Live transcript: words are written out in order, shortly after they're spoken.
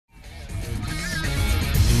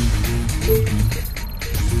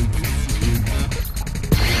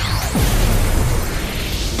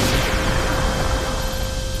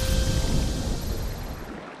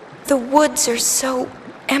The woods are so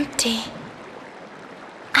empty.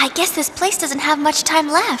 I guess this place doesn't have much time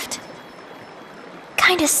left.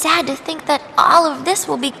 Kinda sad to think that all of this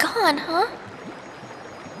will be gone, huh?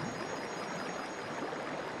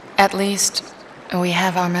 At least, we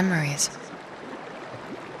have our memories.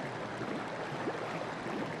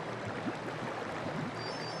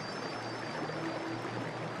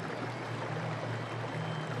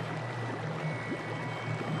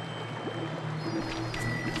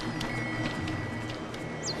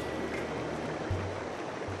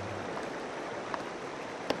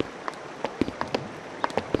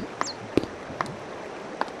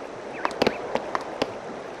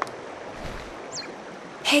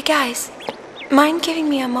 Hey guys, mind giving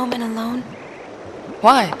me a moment alone?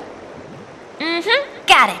 Why?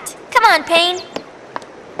 Got it. Come on, Payne.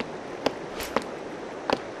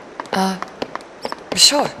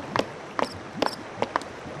 Sure.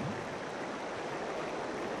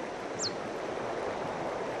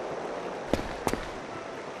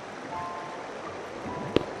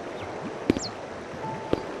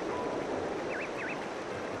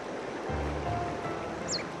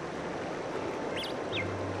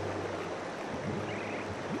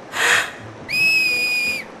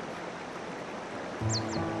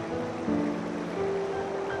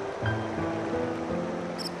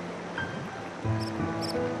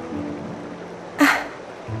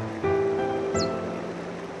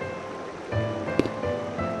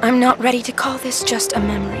 I'm not ready to call this just a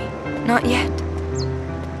memory. Not yet.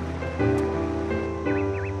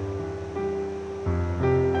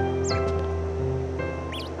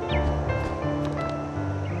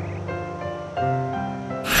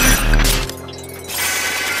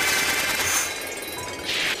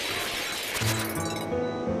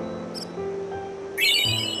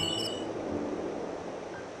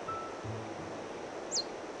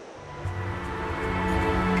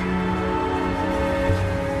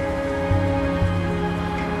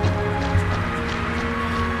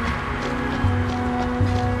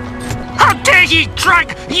 Ye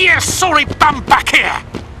drag ye sorry bum back here!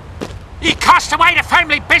 Ye cast away the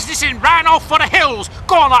family business and ran off for the hills,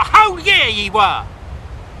 gone a whole year ye were!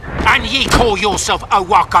 And ye call yourself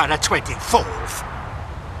Owaka the 24th?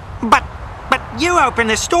 But you opened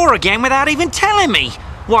the store again without even telling me!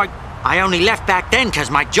 Why, I only left back then because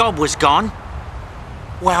my job was gone.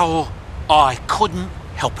 Well, I couldn't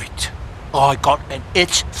help it. I got an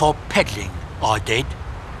itch for peddling, I did.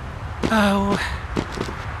 Oh,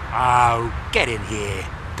 get in here.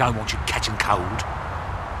 Don't want you catching cold.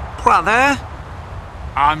 Brother?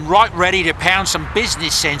 I'm right ready to pound some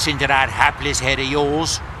business sense into that hapless head of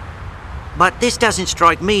yours. But this doesn't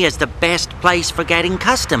strike me as the best place for getting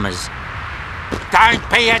customers. Don't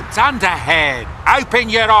be a dunderhead. Open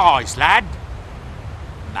your eyes, lad.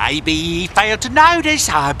 Maybe ye failed to notice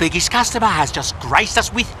our biggest customer has just graced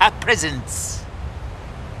us with her presence.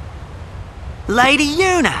 Lady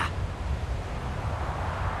Una!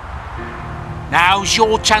 Now's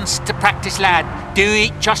your chance to practice, lad. Do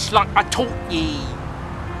it just like I taught ye.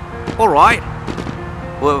 All right.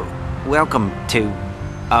 Well, welcome to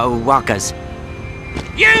Owaka's.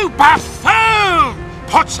 You buffoon!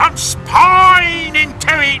 Put some spine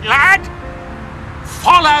into it, lad.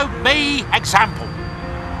 Follow me example.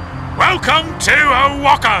 Welcome to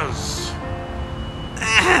Owaka's.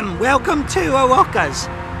 Welcome to Owaka's.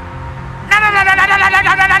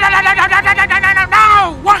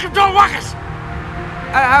 No! Welcome to Owaka's.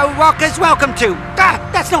 Owaka's welcome to.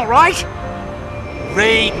 That's not right.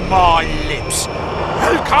 Read my lips.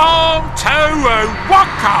 Welcome to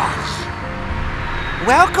Owaka's.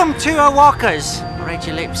 Welcome to Owaka's. Read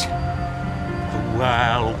your lips.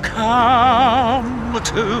 Welcome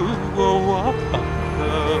to Owaka's.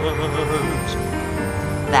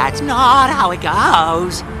 That's not how it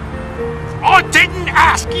goes. I didn't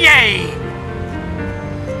ask ye.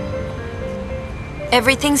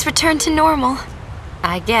 Everything's returned to normal,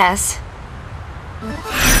 I guess.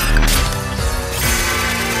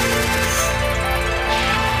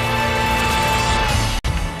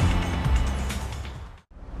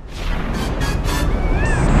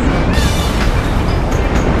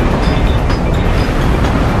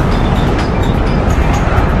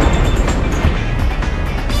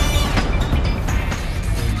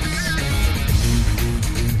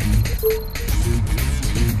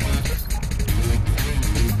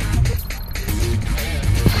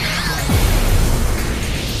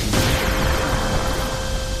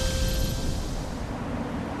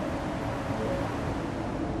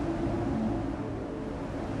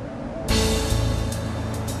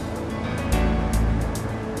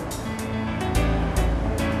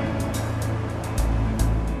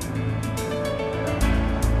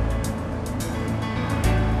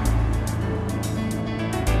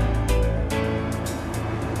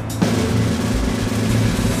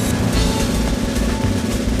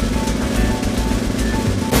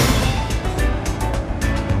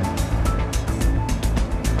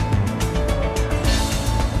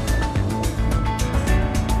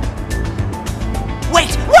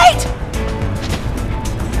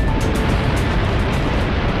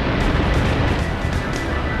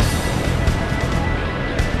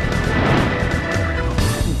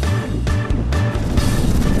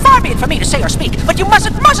 appropriate for me to say or speak, but you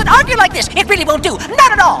mustn't argue like this. It really won't do.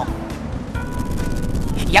 Not at all.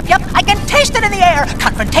 Yep, I can taste it in the air.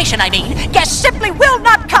 Confrontation, I mean. Guests simply will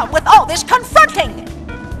not come with all this confronting.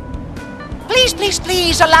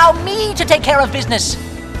 Please, allow me to take care of business.